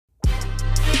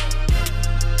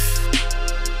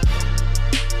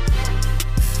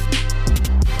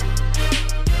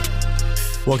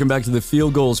Welcome back to the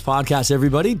Field Goals Podcast,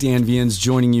 everybody. Dan Vian's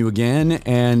joining you again,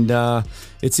 and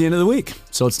it's the end of the week,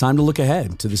 so it's time to look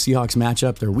ahead to the Seahawks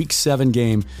matchup, their Week 7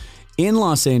 game in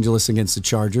Los Angeles against the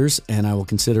Chargers, and I will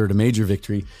consider it a major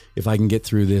victory if I can get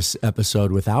through this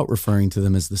episode without referring to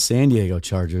them as the San Diego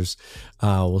Chargers.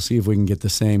 We'll see if we can get the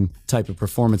same type of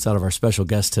performance out of our special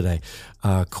guest today.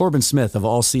 Corbin Smith of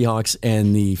All Seahawks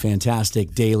and the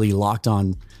fantastic daily Locked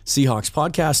On Seahawks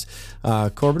podcast.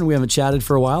 Corbin, we haven't chatted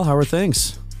for a while. How are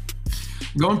things?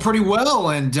 Going pretty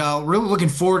well, and really looking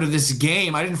forward to this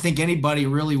game. I didn't think anybody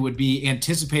really would be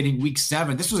anticipating Week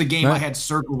 7. This was a game I had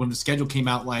circled when the schedule came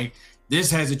out, like, this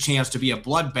has a chance to be a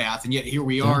bloodbath, and yet here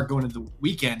we are going into the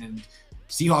weekend, and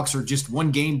Seahawks are just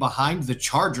one game behind the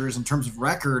Chargers in terms of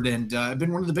record, and have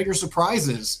been one of the bigger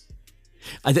surprises.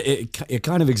 It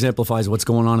kind of exemplifies what's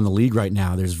going on in the league right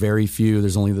now. There's very few.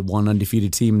 There's only the one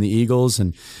undefeated team, the Eagles,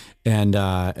 and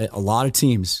a lot of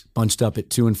teams bunched up at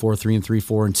 2-4, 3-3,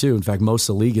 4-2. In fact, most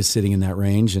of the league is sitting in that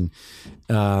range. And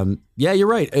yeah, you're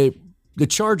right. The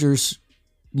Chargers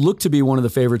look to be one of the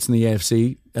favorites in the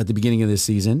AFC at the beginning of this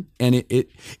season, and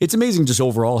it's amazing just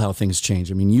overall how things change.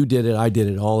 I mean, you did it, I did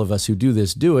it, all of us who do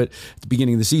this do it. At the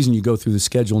beginning of the season, you go through the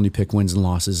schedule and you pick wins and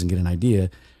losses and get an idea.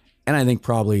 And I think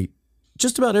probably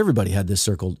just about everybody had this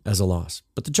circled as a loss.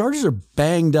 But the Chargers are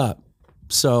banged up.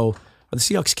 So are the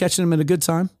Seahawks catching them at a good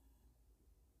time?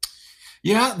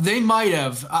 Yeah, they might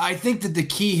have. I think that the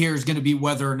key here is going to be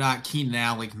whether or not Keenan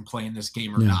Allen can play in this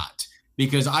game or not,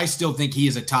 because I still think he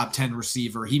is a top 10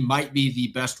 receiver. He might be the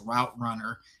best route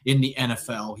runner in the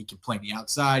NFL. He can play on the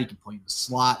outside. He can play in the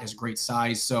slot, has great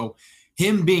size. So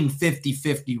him being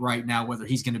 50-50 right now, whether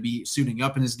he's going to be suiting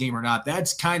up in this game or not,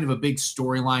 that's kind of a big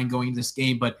storyline going into this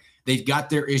game. But they've got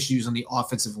their issues on the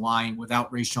offensive line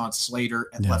without Rashawn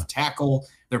Slater at left tackle.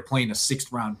 They're playing a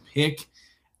 6th-round pick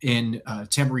in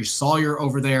Temry Sawyer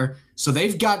over there. So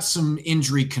they've got some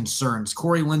injury concerns.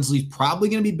 Corey Linsley's probably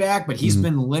going to be back, but he's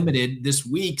been limited this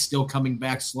week, still coming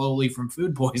back slowly from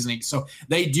food poisoning. So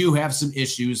they do have some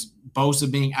issues.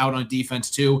 Bosa being out on defense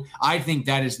too. I think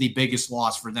that is the biggest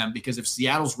loss for them, because if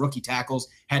Seattle's rookie tackles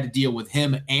had to deal with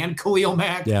him and Khalil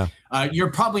Mack,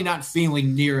 you're probably not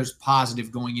feeling near as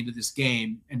positive going into this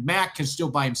game. And Mack can still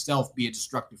by himself be a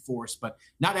destructive force, but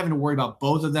not having to worry about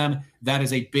both of them, that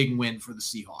is a big win for the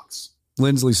Seahawks.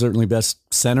 Lindsley's certainly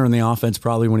best center in the offense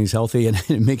probably when he's healthy, and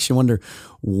it makes you wonder,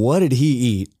 what did he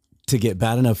eat to get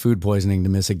bad enough food poisoning to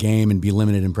miss a game and be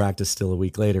limited in practice still a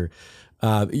week later?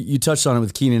 You touched on it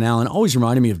with Keenan Allen. Always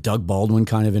reminded me of Doug Baldwin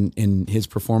kind of in his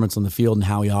performance on the field and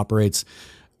how he operates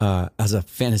as a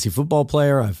fantasy football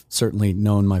player. I've certainly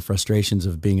known my frustrations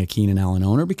of being a Keenan Allen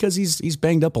owner because he's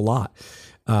banged up a lot,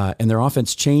 and their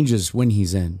offense changes when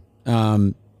he's in.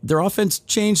 Their offense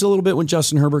changed a little bit when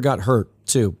Justin Herbert got hurt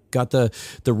too. Got the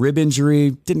rib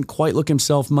injury, didn't quite look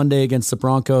himself Monday against the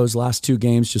Broncos. Last 2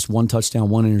 games, just 1 touchdown,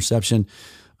 1 interception.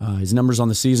 His numbers on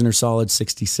the season are solid: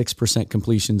 66%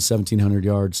 completion, 1,700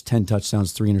 yards, 10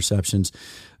 touchdowns, 3 interceptions.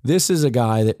 This is a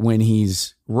guy that, when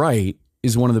he's right,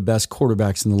 is one of the best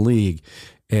quarterbacks in the league,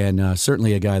 and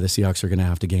certainly a guy the Seahawks are going to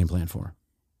have to game plan for.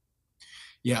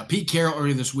 Yeah, Pete Carroll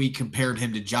earlier this week compared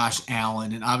him to Josh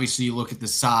Allen, and obviously you look at the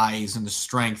size and the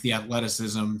strength, the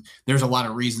athleticism. There's a lot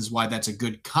of reasons why that's a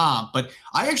good comp, but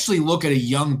I actually look at a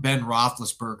young Ben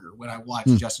Roethlisberger when I watch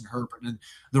Justin Herbert, and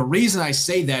the reason I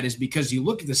say that is because you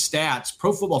look at the stats,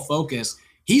 Pro Football Focus,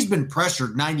 he's been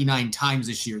pressured 99 times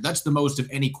this year. That's the most of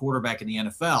any quarterback in the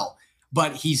NFL,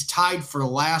 but he's tied for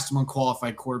last among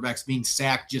qualified quarterbacks, being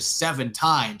sacked just 7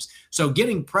 times. So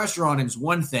getting pressure on him is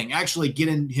one thing. Actually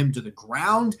getting him to the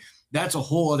ground, that's a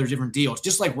whole other different deal. It's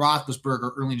just like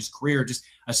Roethlisberger early in his career, just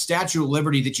a Statue of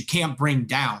Liberty that you can't bring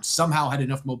down. Somehow had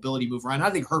enough mobility to move around. I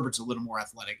think Herbert's a little more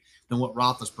athletic than what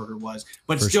Roethlisberger was.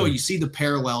 But still, you see the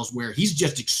parallels where he's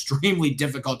just extremely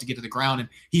difficult to get to the ground. And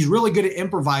he's really good at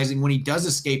improvising when he does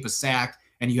escape a sack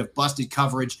and you have busted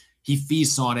coverage. He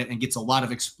feasts on it and gets a lot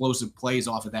of explosive plays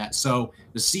off of that. So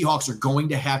the Seahawks are going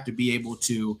to have to be able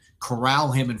to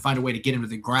corral him and find a way to get him to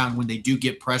the ground when they do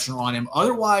get pressure on him.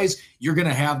 Otherwise, you're going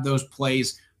to have those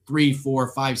plays 3,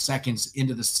 4, 5 seconds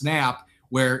into the snap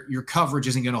where your coverage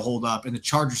isn't going to hold up, and the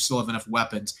Chargers still have enough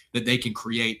weapons that they can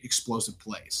create explosive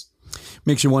plays.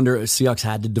 Makes you wonder, Seahawks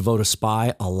had to devote a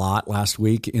spy a lot last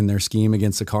week in their scheme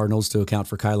against the Cardinals to account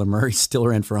for Kyler Murray. Still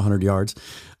ran for 100 yards.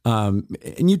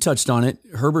 And you touched on it.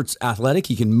 Herbert's athletic.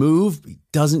 He can move. He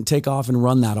doesn't take off and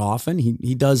run that often.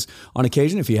 He does on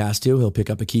occasion if he has to. He'll pick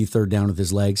up a key 3rd down with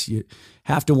his legs. You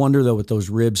have to wonder, though, with those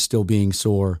ribs still being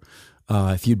sore,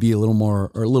 if you'd be a little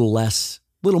more or a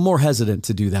little more hesitant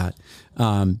to do that.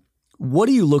 What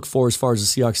do you look for as far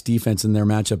as the Seahawks defense in their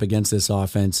matchup against this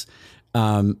offense?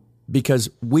 Because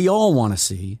we all want to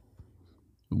see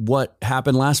what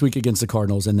happened last week against the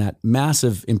Cardinals and that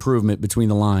massive improvement between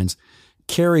the lines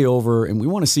carry over, and we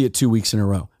want to see it 2 weeks in a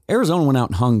row. Arizona went out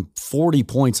and hung 40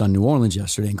 points on New Orleans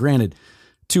yesterday, and granted,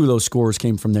 2 of those scores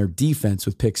came from their defense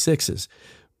with pick sixes.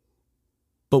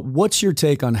 But what's your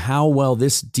take on how well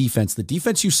this defense, the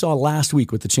defense you saw last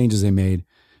week with the changes they made,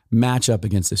 match up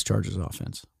against this Chargers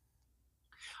offense?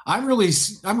 I'm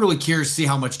really curious to see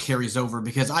how much carries over,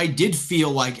 because I did feel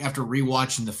like after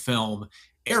rewatching the film,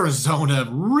 Arizona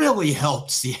really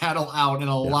helped Seattle out in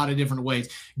a lot of different ways,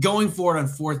 going for it on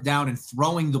 4th down and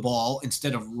throwing the ball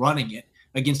instead of running it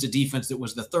against a defense that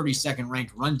was the 32nd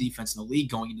ranked run defense in the league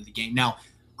going into the game. Now,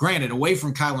 granted, away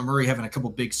from Kyler Murray having a couple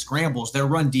big scrambles, their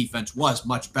run defense was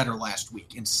much better last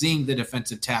week. And seeing the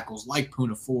defensive tackles like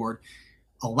Poona Ford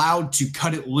allowed to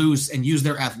cut it loose and use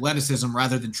their athleticism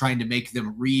rather than trying to make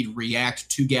them react,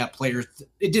 two-gap players,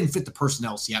 it didn't fit the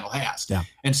personnel Seattle has. Yeah.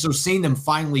 And so seeing them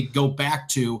finally go back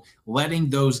to letting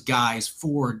those guys,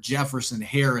 Ford, Jefferson,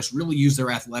 Harris, really use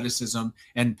their athleticism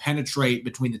and penetrate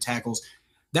between the tackles,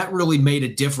 that really made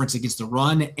a difference against the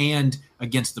run and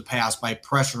against the pass by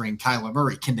pressuring Kyler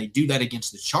Murray. Can they do that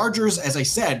against the Chargers? As I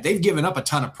said, they've given up a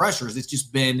ton of pressures. It's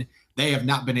just been, they have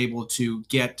not been able to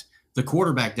get the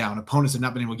quarterback down. Opponents have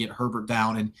not been able to get Herbert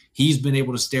down, and he's been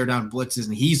able to stare down blitzes,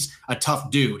 and he's a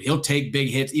tough dude. He'll take big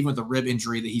hits, even with the rib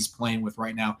injury that he's playing with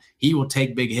right now. He will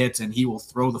take big hits, and he will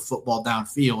throw the football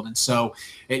downfield. And so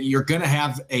you're going to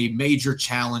have a major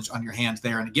challenge on your hands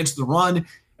there. And against the run,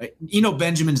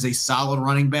 Benjamin is a solid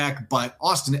running back, but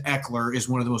Austin Eckler is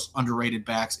one of the most underrated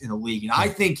backs in the league. And I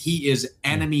think he is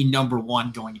enemy number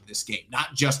one going into this game,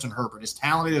 not Justin Herbert. As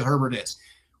talented as Herbert is,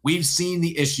 we've seen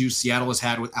the issues Seattle has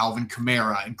had with Alvin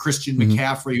Kamara and Christian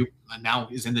McCaffrey, who now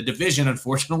is in the division,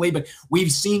 unfortunately. But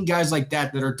we've seen guys like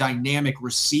that are dynamic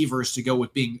receivers to go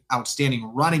with being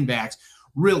outstanding running backs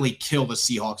really kill the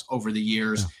Seahawks over the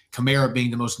years, Kamara being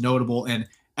the most notable. And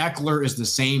Eckler is the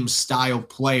same style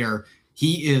player.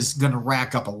 He is going to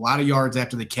rack up a lot of yards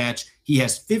after the catch. He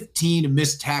has 15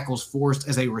 missed tackles forced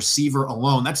as a receiver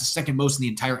alone. That's the second most in the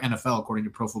entire NFL, according to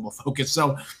Pro Football Focus.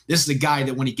 So this is a guy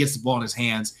that when he gets the ball in his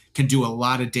hands can do a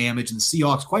lot of damage. And the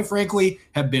Seahawks, quite frankly,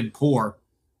 have been poor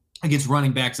against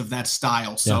running backs of that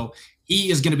style. So he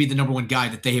is going to be the number one guy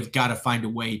that they have got to find a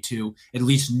way to at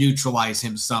least neutralize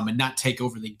him some and not take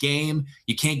over the game.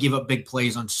 You can't give up big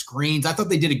plays on screens. I thought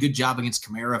they did a good job against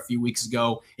Kamara a few weeks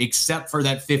ago, except for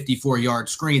that 54-yard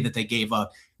screen that they gave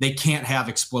up. They can't have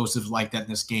explosives like that in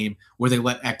this game where they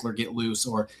let Eckler get loose,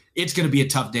 or it's going to be a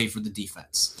tough day for the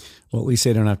defense. Well, at least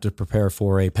they don't have to prepare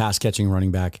for a pass-catching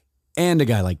running back and a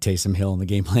guy like Taysom Hill in the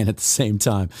game plan at the same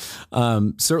time.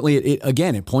 Certainly,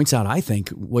 it points out, I think,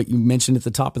 what you mentioned at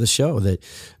the top of the show,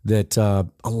 that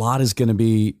a lot is going to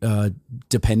be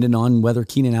dependent on whether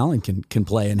Keenan Allen can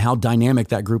play and how dynamic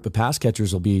that group of pass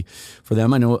catchers will be for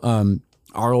them. I know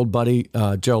our old buddy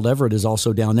Gerald Everett is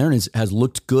also down there and has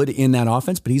looked good in that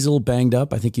offense, but he's a little banged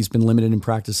up. I think he's been limited in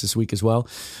practice this week as well.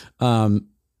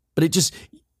 But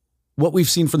what we've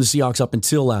seen from the Seahawks up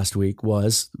until last week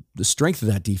was the strength of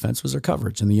that defense was their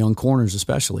coverage and the young corners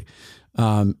especially.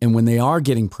 And when they are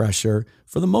getting pressure,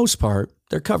 for the most part,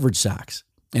 they're coverage sacks.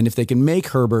 And if they can make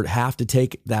Herbert have to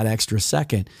take that extra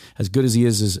second, as good as he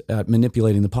is at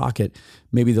manipulating the pocket,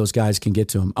 maybe those guys can get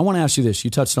to him. I want to ask you this.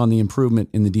 You touched on the improvement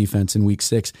in the defense in week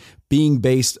 6 being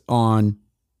based on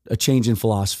a change in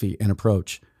philosophy and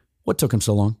approach. What took him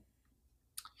so long?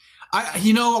 A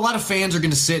lot of fans are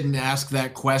going to sit and ask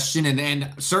that question. And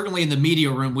certainly in the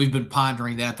media room, we've been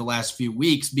pondering that the last few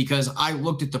weeks, because I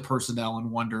looked at the personnel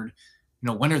and wondered,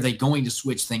 when are they going to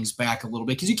switch things back a little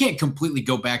bit? Because you can't completely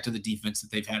go back to the defense that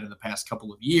they've had in the past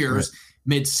couple of years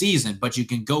mid-season, but you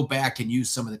can go back and use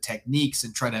some of the techniques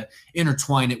and try to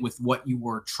intertwine it with what you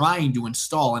were trying to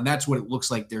install. And that's what it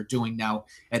looks like they're doing now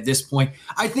at this point.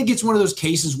 I think it's one of those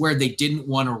cases where they didn't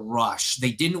want to rush.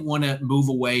 They didn't want to move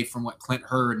away from what Clint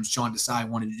Hurd and Sean Desai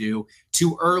wanted to do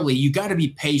too early. You got to be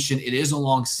patient. It is a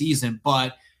long season,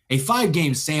 but a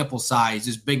 5-game sample size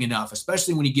is big enough,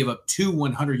 especially when you give up 2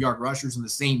 100-yard rushers in the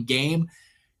same game,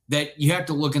 that you have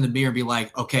to look in the mirror and be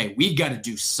like, okay, we've got to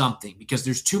do something, because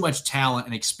there's too much talent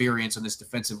and experience on this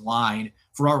defensive line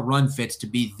for our run fits to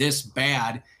be this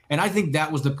bad. And I think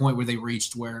that was the point where they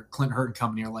reached, where Clint Hurd and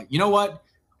company are like, you know what?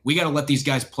 We got to let these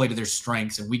guys play to their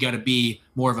strengths, and we got to be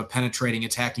more of a penetrating,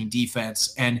 attacking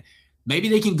defense. And maybe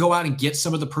they can go out and get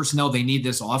some of the personnel they need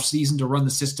this offseason to run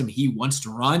the system he wants to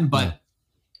run, but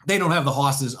they don't have the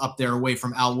hosses up there away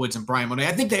from Al Woods and Brian Monet.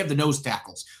 I think they have the nose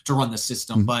tackles to run the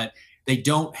system, but they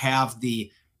don't have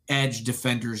the edge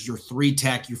defenders, your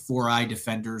 3-tech, your 4-eye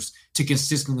defenders to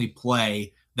consistently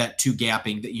play that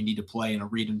 2-gapping that you need to play in a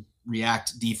read and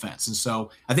react defense. And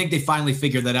so I think they finally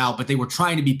figured that out, but they were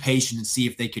trying to be patient and see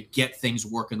if they could get things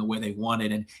working the way they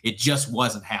wanted, and it just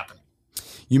wasn't happening.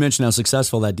 You mentioned how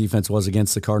successful that defense was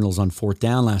against the Cardinals on fourth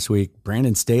down last week.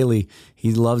 Brandon Staley,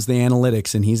 he loves the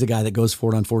analytics, and he's a guy that goes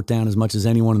for it on fourth down as much as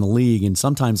anyone in the league, and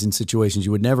sometimes in situations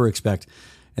you would never expect.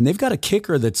 And they've got a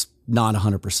kicker that's not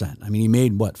 100%. I mean, he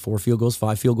made, 5 field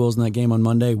goals in that game on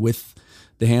Monday with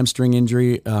the hamstring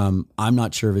injury. I'm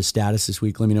not sure of his status this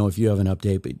week. Let me know if you have an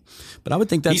update. But I would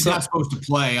think that's... He's not supposed to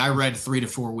play. I read 3 to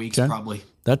 4 weeks probably.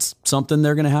 That's something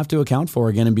they're going to have to account for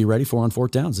again and be ready for on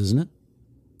fourth downs, isn't it?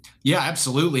 Yeah,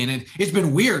 absolutely. And it's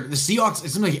been weird. The Seahawks, it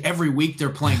seems like every week they're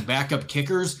playing backup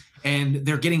kickers, and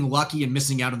they're getting lucky and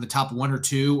missing out on the top 1 or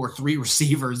 2 or 3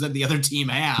 receivers that the other team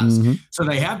has. Mm-hmm. So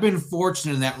they have been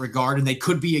fortunate in that regard, and they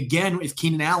could be again if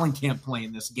Keenan Allen can't play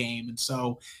in this game. And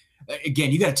so,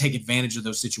 again, you got to take advantage of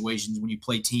those situations when you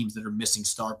play teams that are missing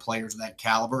star players of that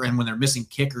caliber, and when they're missing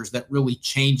kickers, that really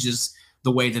changes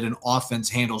the way that an offense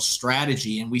handles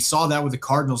strategy. And we saw that with the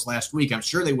Cardinals last week. I'm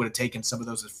sure they would have taken some of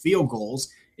those as field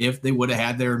goals if they would have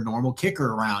had their normal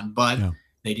kicker around, but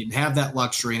they didn't have that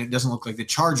luxury, and it doesn't look like the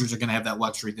Chargers are going to have that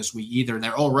luxury this week either. And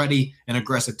they're already an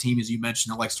aggressive team, as you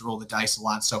mentioned, that likes to roll the dice a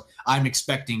lot. So I'm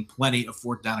expecting plenty of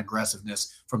fourth down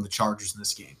aggressiveness from the Chargers in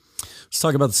this game. Let's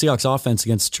talk about the Seahawks offense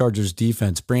against Chargers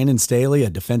defense. Brandon Staley, a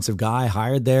defensive guy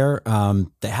hired there.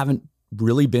 They haven't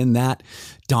really been that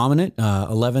dominant.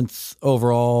 11th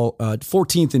overall,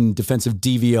 14th in defensive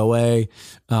DVOA.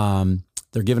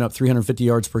 They're giving up 350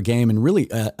 yards per game, and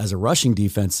really, as a rushing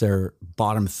defense, they're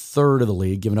bottom third of the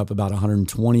league, giving up about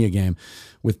 120 a game.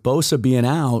 With Bosa being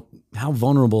out, how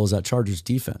vulnerable is that Chargers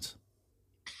defense?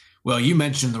 Well, you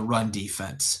mentioned the run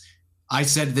defense. I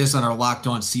said this on our Locked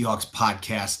On Seahawks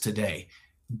podcast today.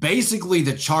 Basically,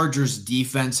 the Chargers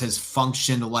defense has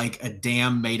functioned like a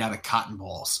dam made out of cotton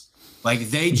balls. Like,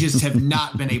 they just have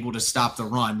not been able to stop the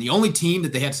run. The only team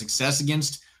that they had success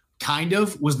against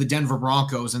was the Denver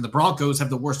Broncos, and the Broncos have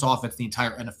the worst offense in the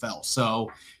entire NFL.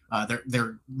 So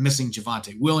they're missing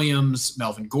Javonte Williams.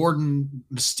 Melvin Gordon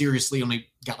mysteriously only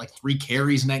got like 3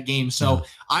 carries in that game. So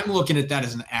I'm looking at that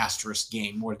as an asterisk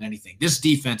game more than anything. This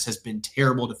defense has been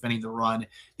terrible defending the run.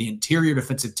 The interior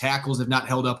defensive tackles have not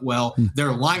held up well. Their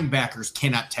linebackers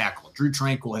cannot tackle. Drew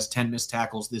Tranquil has 10 missed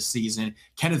tackles this season.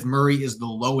 Kenneth Murray is the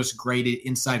lowest graded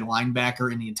inside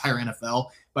linebacker in the entire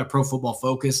NFL by Pro Football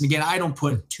Focus. And again, I don't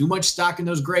put too much stock in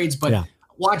those grades, but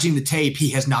watching the tape, he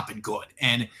has not been good.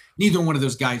 And neither one of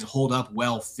those guys hold up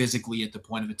well physically at the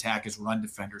point of attack as run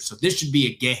defenders. So this should be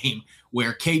a game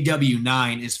where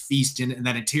KW9 is feasting in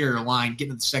that interior line,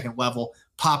 getting to the second level,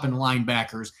 popping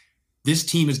linebackers. This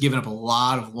team has given up a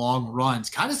lot of long runs,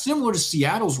 kind of similar to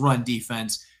Seattle's run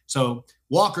defense. So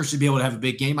Walker should be able to have a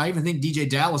big game. I even think DJ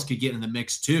Dallas could get in the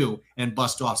mix too and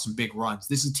bust off some big runs.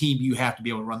 This is a team you have to be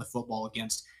able to run the football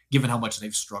against, given how much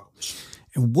they've struggled this year.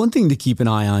 And one thing to keep an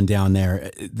eye on down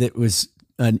there that was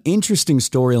an interesting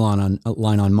storyline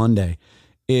on Monday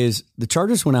is the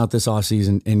Chargers went out this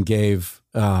offseason and gave,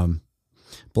 blanking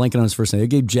on his first name, they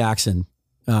gave Jackson,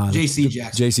 J.C.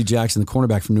 Jackson, the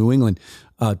cornerback from New England,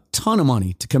 a ton of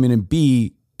money to come in and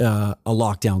be a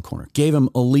lockdown corner. Gave him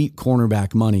elite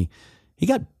cornerback money. He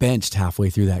got benched halfway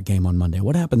through that game on Monday.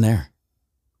 What happened there?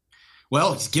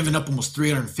 Well, he's given up almost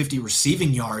 350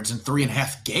 receiving yards in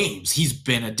 3.5 games. He's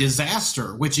been a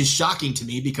disaster, which is shocking to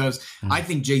me because I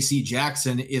think J.C.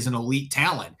 Jackson is an elite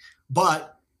talent,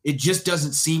 but it just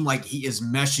doesn't seem like he is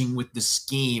meshing with the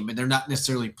scheme, and they're not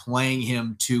necessarily playing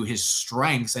him to his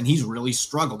strengths, and he's really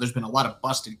struggled. There's been a lot of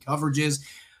busted coverages,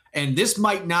 and this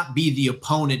might not be the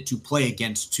opponent to play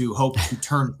against to hope to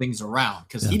turn things around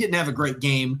because he didn't have a great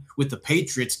game with the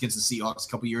Patriots against the Seahawks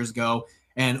a couple years ago.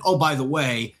 And, oh, by the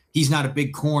way, he's not a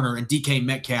big corner, and DK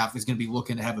Metcalf is going to be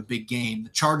looking to have a big game. The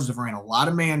Chargers have ran a lot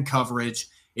of man coverage.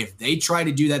 If they try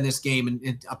to do that in this game,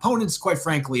 and opponents, quite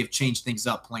frankly, have changed things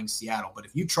up playing Seattle. But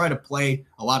if you try to play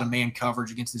a lot of man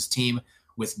coverage against this team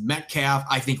with Metcalf,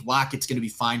 I think Lockett's going to be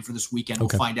fine for this weekend.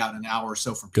 Okay. We'll find out in an hour or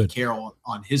so from Pete Carroll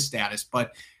on his status.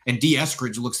 And D.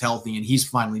 Eskridge looks healthy, and he's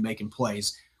finally making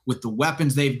plays. With the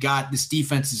weapons they've got, this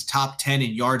defense is top 10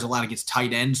 in yards allowed against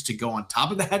tight ends to go on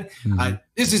top of that.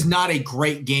 This is not a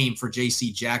great game for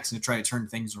J.C. Jackson to try to turn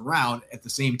things around. At the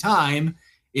same time,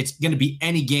 it's going to be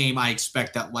any game I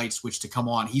expect that light switch to come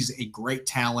on. He's a great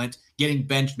talent. Getting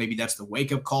benched, maybe that's the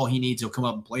wake-up call he needs. He'll come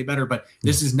up and play better, but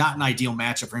this is not an ideal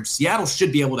matchup for him. Seattle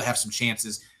should be able to have some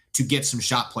chances to get some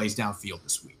shot plays downfield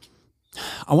this week.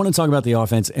 I want to talk about the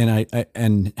offense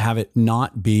and have it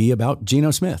not be about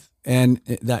Geno Smith. And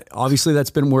that obviously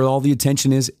that's been where all the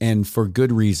attention is, and for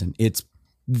good reason. It's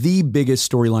the biggest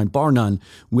storyline, bar none,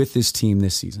 with this team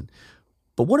this season.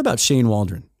 But what about Shane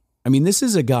Waldron? I mean, this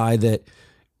is a guy that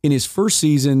in his first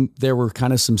season, there were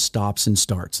kind of some stops and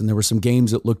starts, and there were some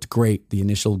games that looked great. The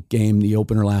initial game, the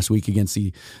opener last week against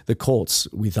the Colts,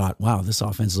 we thought, wow, this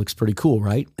offense looks pretty cool,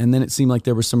 right? And then it seemed like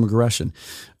there was some regression.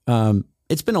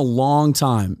 It's been a long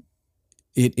time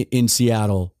in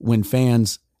Seattle when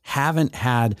fans haven't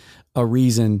had a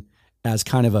reason as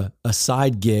kind of a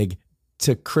side gig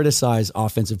to criticize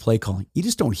offensive play calling. You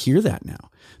just don't hear that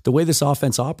now. The way this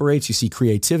offense operates, you see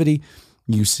creativity.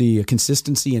 You see a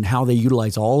consistency in how they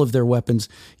utilize all of their weapons.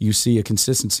 You see a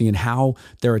consistency in how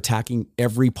they're attacking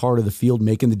every part of the field,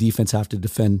 making the defense have to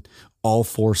defend all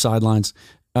four sidelines.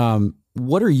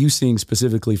 What are you seeing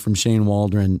specifically from Shane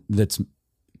Waldron that's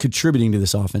contributing to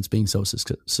this offense being so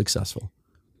successful?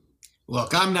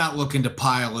 Look, I'm not looking to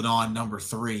pile it on number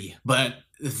 3, but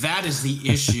that is the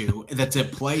issue that's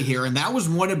at play here. And that was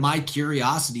one of my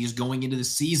curiosities going into the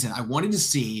season. I wanted to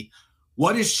see,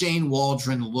 what does Shane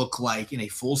Waldron look like in a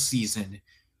full season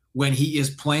when he is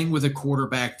playing with a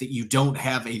quarterback that you don't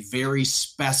have a very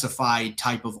specified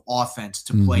type of offense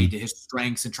to play to his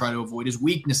strengths and try to avoid his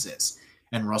weaknesses?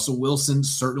 And Russell Wilson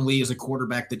certainly is a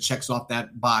quarterback that checks off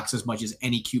that box as much as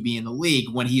any QB in the league.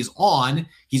 When he is on,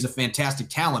 he's a fantastic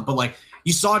talent. But like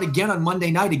you saw it again on Monday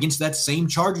night against that same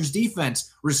Chargers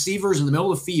defense, receivers in the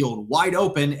middle of the field, wide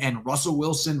open, and Russell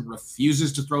Wilson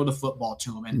refuses to throw the football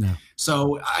to him. And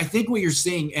so I think what you're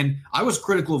seeing, and I was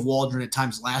critical of Waldron at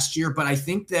times last year, but I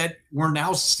think that we're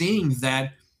now seeing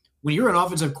that when you're an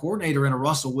offensive coordinator in a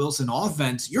Russell Wilson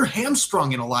offense, you're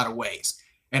hamstrung in a lot of ways.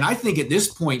 And I think at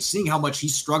this point, seeing how much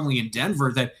he's struggling in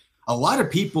Denver, that a lot of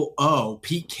people owe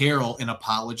Pete Carroll an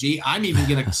apology. I'm even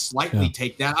going to slightly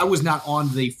take that. I was not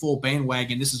on the full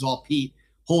bandwagon. This is all Pete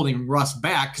holding Russ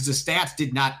back because the stats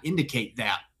did not indicate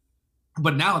that.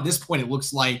 But now at this point, it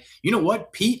looks like, you know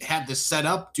what? Pete had this set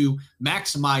up to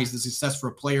maximize the success for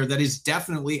a player that is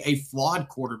definitely a flawed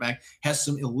quarterback, has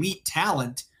some elite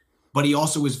talent, but he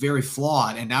also is very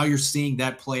flawed. And now you're seeing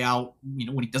that play out, you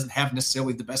know, when he doesn't have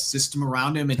necessarily the best system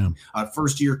around him and a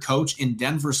first-year coach in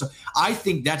Denver. So I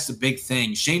think that's the big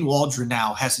thing. Shane Waldron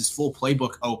now has his full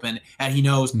playbook open, and he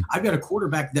knows I've got a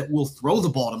quarterback that will throw the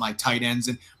ball to my tight ends.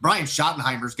 And Brian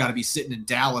Schottenheimer's got to be sitting in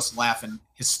Dallas laughing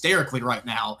hysterically right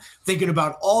now, thinking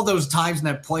about all those times in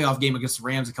that playoff game against the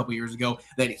Rams a couple years ago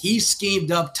that he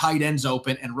schemed up tight ends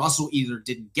open and Russell either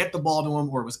didn't get the ball to him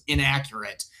or was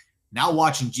inaccurate. Now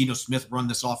watching Geno Smith run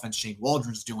this offense Shane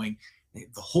Waldron's doing,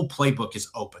 the whole playbook is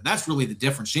open. That's really the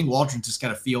difference. Shane Waldron's just got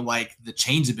to feel like the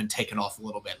chains have been taken off a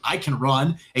little bit. I can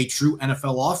run a true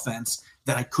NFL offense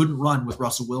that I couldn't run with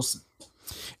Russell Wilson.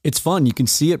 It's fun. You can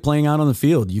see it playing out on the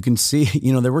field. You can see,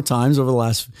 you know, there were times over the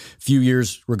last few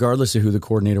years, regardless of who the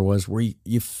coordinator was, where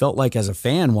you felt like as a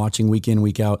fan watching week in,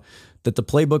 week out, that the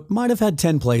playbook might have had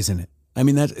 10 plays in it. I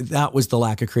mean, that was the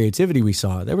lack of creativity we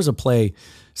saw. There was a play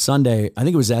Sunday, I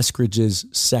think it was Eskridge's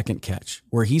second catch,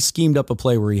 where he schemed up a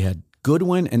play where he had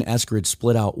Goodwin and Eskridge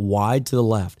split out wide to the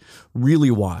left,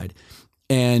 really wide.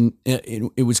 And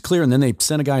it was clear. And then they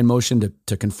sent a guy in motion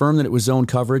to confirm that it was zone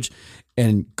coverage.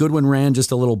 And Goodwin ran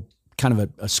just a little kind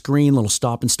of a screen, little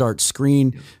stop and start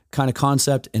screen kind of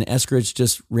concept. And Eskridge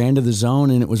just ran to the zone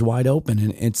and it was wide open.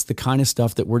 And it's the kind of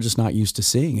stuff that we're just not used to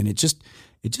seeing. And it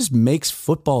just makes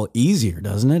football easier,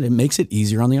 doesn't it? It makes it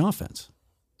easier on the offense.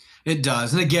 It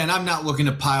does. And again, I'm not looking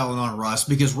to pile it on Russ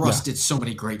because Russ did so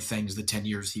many great things the 10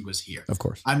 years he was here. Of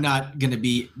course. I'm never going to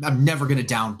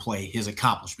downplay his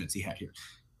accomplishments he had here.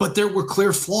 But there were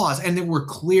clear flaws and there were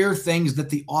clear things that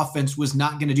the offense was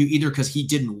not going to do either because he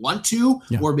didn't want to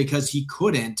or because he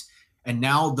couldn't. And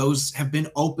now those have been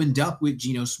opened up with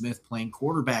Geno Smith playing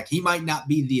quarterback. He might not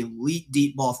be the elite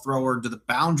deep ball thrower to the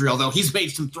boundary, although he's made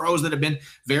some throws that have been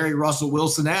very Russell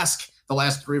Wilson-esque the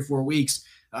last 3 or 4 weeks.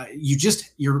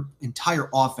 Your entire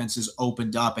offense is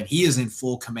opened up, and he is in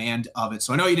full command of it.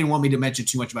 So I know you didn't want me to mention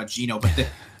too much about Geno, but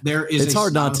there is a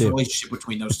relationship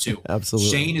between those two. Absolutely.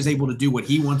 Shane is able to do what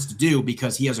he wants to do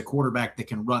because he has a quarterback that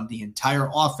can run the entire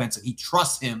offense, and he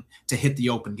trusts him to hit the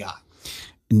open guy.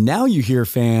 Now you hear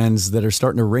fans that are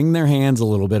starting to wring their hands a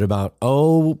little bit about,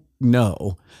 oh,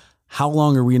 no, how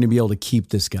long are we going to be able to keep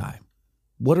this guy?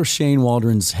 What are Shane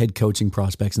Waldron's head coaching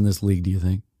prospects in this league, do you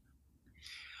think?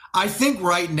 I think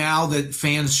right now that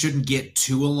fans shouldn't get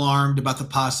too alarmed about the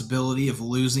possibility of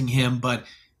losing him. But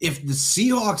if the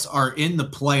Seahawks are in the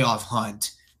playoff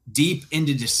hunt deep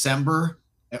into December,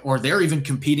 or they're even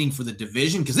competing for the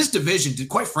division, because this division,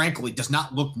 quite frankly, does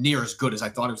not look near as good as I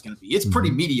thought it was going to be. It's pretty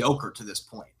mediocre to this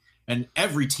point, and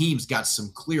every team's got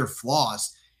some clear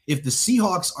flaws. If the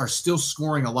Seahawks are still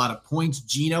scoring a lot of points,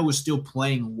 Geno is still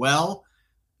playing well,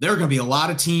 there are going to be a lot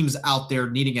of teams out there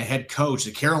needing a head coach.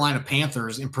 The Carolina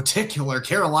Panthers in particular,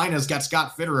 Carolina's got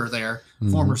Scott Fitterer there,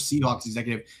 former Seahawks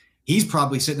executive. He's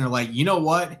probably sitting there like, you know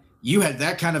what? You had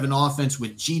that kind of an offense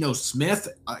with Geno Smith.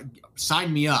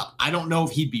 Sign me up. I don't know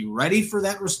if he'd be ready for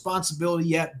that responsibility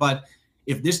yet, but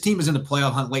if this team is in the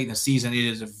playoff hunt late in the season, it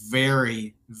is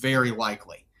very, very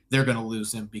likely they're going to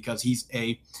lose him because he's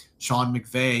a Sean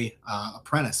McVay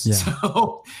apprentice. Yeah.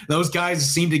 So those guys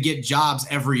seem to get jobs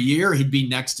every year. He'd be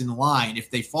next in line. If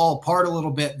they fall apart a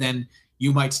little bit, then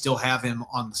you might still have him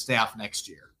on the staff next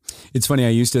year. It's funny. I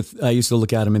used to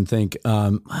look at him and think,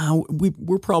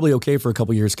 we're probably okay for a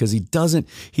couple of years because he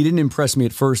didn't impress me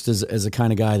at first as a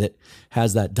kind of guy that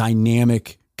has that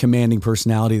dynamic, commanding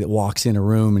personality that walks in a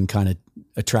room and kind of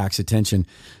attracts attention.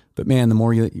 But man, the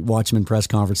more you watch him in press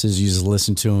conferences, you just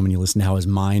listen to him and you listen to how his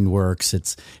mind works.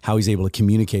 It's how he's able to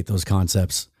communicate those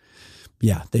concepts.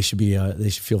 Yeah, they should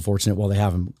feel fortunate while they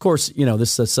have him. Of course,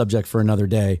 this is a subject for another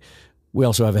day. We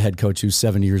also have a head coach who's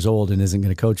 70 years old and isn't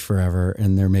going to coach forever.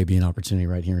 And there may be an opportunity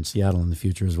right here in Seattle in the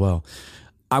future as well.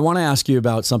 I want to ask you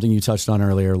about something you touched on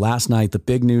earlier. Last night, the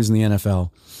big news in the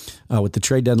NFL with the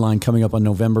trade deadline coming up on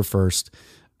November 1st,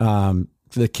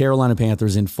 the Carolina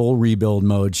Panthers in full rebuild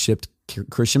mode shipped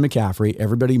Christian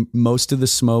McCaffrey. Most of the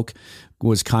smoke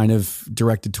was kind of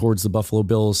directed towards the Buffalo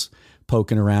Bills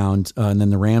poking around. And then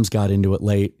the Rams got into it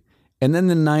late. And then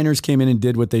the Niners came in and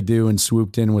did what they do and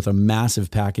swooped in with a massive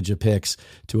package of picks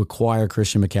to acquire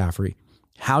Christian McCaffrey.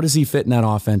 How does he fit in that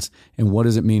offense, and what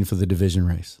does it mean for the division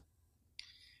race?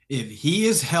 If he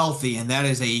is healthy, and that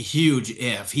is a huge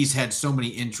if, he's had so many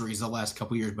injuries the last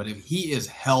couple of years, but if he is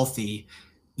healthy,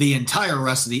 the entire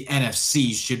rest of the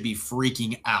NFC should be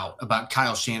freaking out about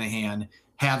Kyle Shanahan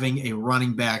having a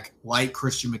running back like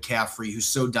Christian McCaffrey, who's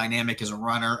so dynamic as a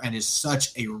runner and is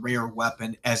such a rare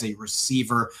weapon as a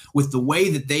receiver. With the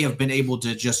way that they have been able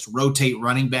to just rotate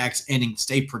running backs and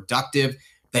stay productive,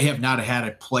 they have not had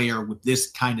a player with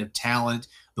this kind of talent.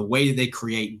 The way that they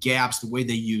create gaps, the way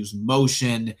they use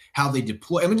motion, how they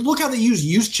deploy. I mean, look how they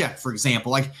use check, for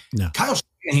example. Kyle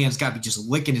Shanahan's got to be just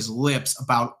licking his lips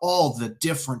about all the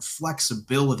different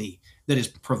flexibility that is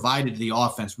provided to the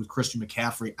offense with Christian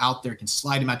McCaffrey out there, can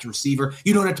slide him out to receiver.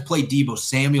 You don't have to play Deebo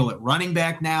Samuel at running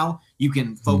back now. You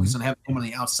can focus on having him on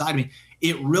the outside. I mean,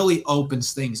 it really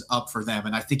opens things up for them,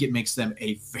 and I think it makes them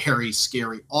a very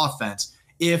scary offense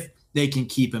if they can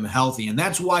keep him healthy. And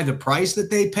that's why the price that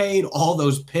they paid, all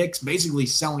those picks, basically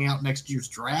selling out next year's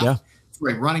draft for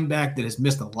a running back that has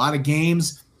missed a lot of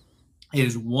games, it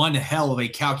is one hell of a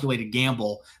calculated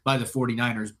gamble by the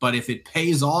 49ers. But if it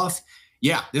pays off,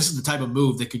 yeah, this is the type of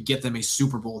move that could get them a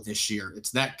Super Bowl this year.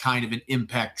 It's that kind of an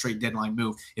impact trade deadline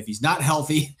move. If he's not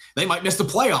healthy, they might miss the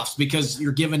playoffs because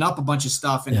you're giving up a bunch of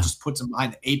stuff and it just puts them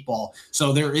behind the 8 ball.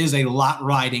 So there is a lot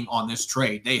riding on this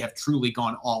trade. They have truly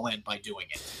gone all in by doing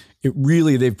it.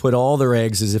 They've put all their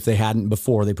eggs, as if they hadn't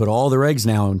before. They put all their eggs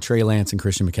now on Trey Lance and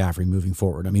Christian McCaffrey moving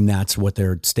forward. I mean, that's what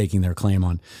they're staking their claim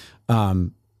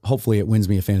on. Hopefully it wins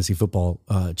me a fantasy football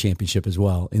championship as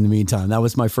well. In the meantime, that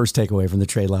was my first takeaway from the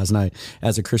trade last night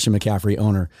as a Christian McCaffrey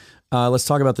owner. Let's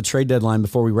talk about the trade deadline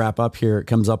before we wrap up here. It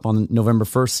comes up on November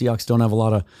 1st. Seahawks don't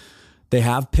have they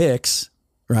have picks,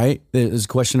 right? There's a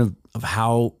question of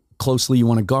how closely you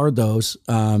want to guard those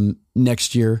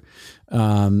next year.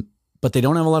 But they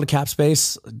don't have a lot of cap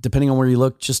space, depending on where you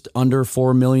look, just under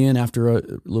 $4 million after a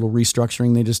little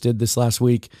restructuring they just did this last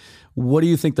week. What do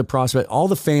you think the prospect? All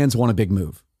the fans want a big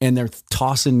move, and they're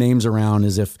tossing names around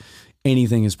as if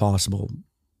anything is possible.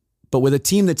 But with a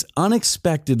team that's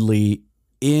unexpectedly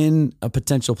in a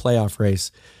potential playoff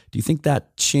race, do you think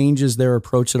that changes their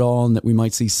approach at all and that we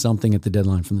might see something at the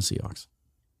deadline from the Seahawks?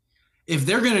 If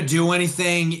they're going to do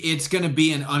anything, it's going to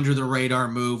be an under-the-radar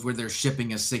move where they're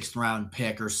shipping a 6th-round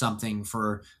pick or something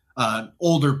for an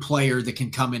older player that can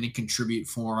come in and contribute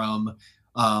for them.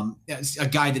 A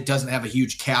guy that doesn't have a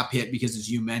huge cap hit because, as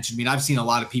you mentioned, I mean, I've seen a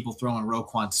lot of people throwing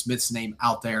Roquan Smith's name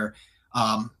out there.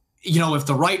 If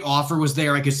the right offer was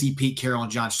there, I could see Pete Carroll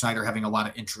and John Schneider having a lot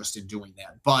of interest in doing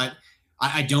that. But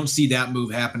I don't see that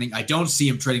move happening. I don't see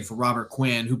him trading for Robert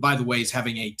Quinn, who, by the way, is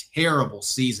having a terrible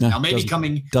season. Now, maybe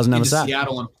coming into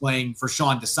Seattle and playing for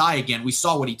Sean Desai again. We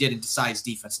saw what he did in Desai's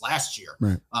defense last year.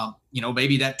 Right.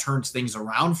 Maybe that turns things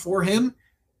around for him,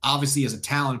 obviously as a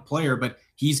talented player, but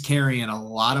he's carrying a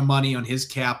lot of money on his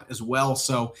cap as well.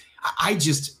 So I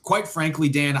just, quite frankly,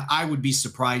 Dan, I would be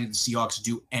surprised if the Seahawks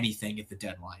do anything at the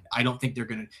deadline. I don't think they're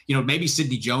going to, maybe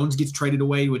Sidney Jones gets traded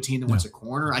away to a team that wants a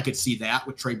corner. I could see that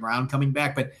with Trey Brown coming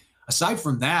back. But aside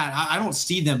from that, I don't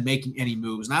see them making any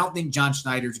moves. And I don't think John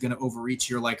Schneider's going to overreach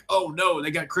here like, oh, no,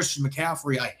 they got Christian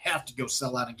McCaffrey. I have to go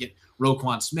sell out and get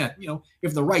Roquan Smith.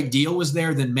 If the right deal was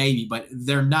there, then maybe, but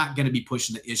they're not going to be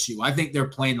pushing the issue. I think they're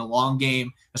playing the long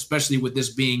game, especially with this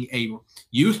being a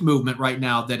youth movement right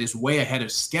now that is way ahead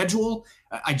of schedule.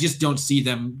 I just don't see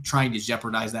them trying to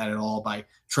jeopardize that at all by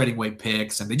trading away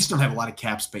picks, and they just don't have a lot of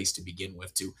cap space to begin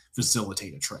with to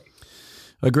facilitate a trade.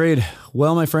 Agreed.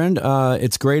 Well, my friend,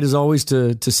 it's great as always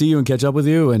to see you and catch up with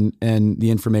you, and the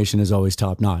information is always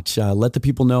top notch. Let the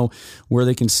people know where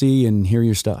they can see and hear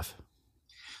your stuff.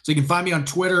 So you can find me on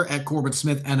Twitter at Corbin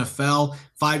Smith NFL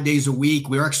 5 days a week.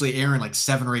 We're actually airing like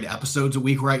 7 or 8 episodes a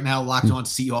week right now. Locked On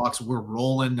Seahawks. We're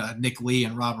rolling. Nick Lee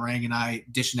and Rob Rang and I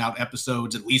dishing out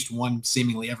episodes, at least one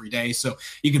seemingly every day. So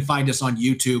you can find us on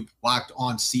YouTube, Locked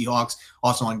On Seahawks,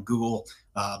 also on Google,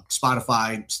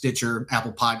 Spotify, Stitcher,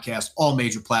 Apple Podcasts, all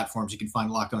major platforms. You can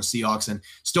find Locked On Seahawks, and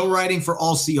still writing for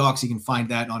All Seahawks. You can find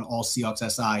that on All Seahawks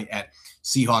SI at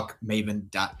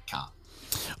SeahawkMaven.com.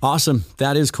 Awesome.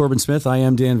 That is Corbin Smith. I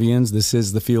am Dan Viens. This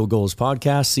is the Field Goals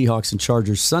Podcast, Seahawks and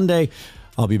Chargers Sunday.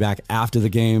 I'll be back after the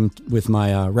game with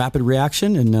my rapid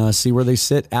reaction and see where they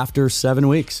sit after 7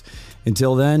 weeks.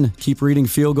 Until then, keep reading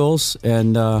field goals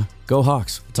and go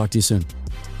Hawks. Talk to you soon.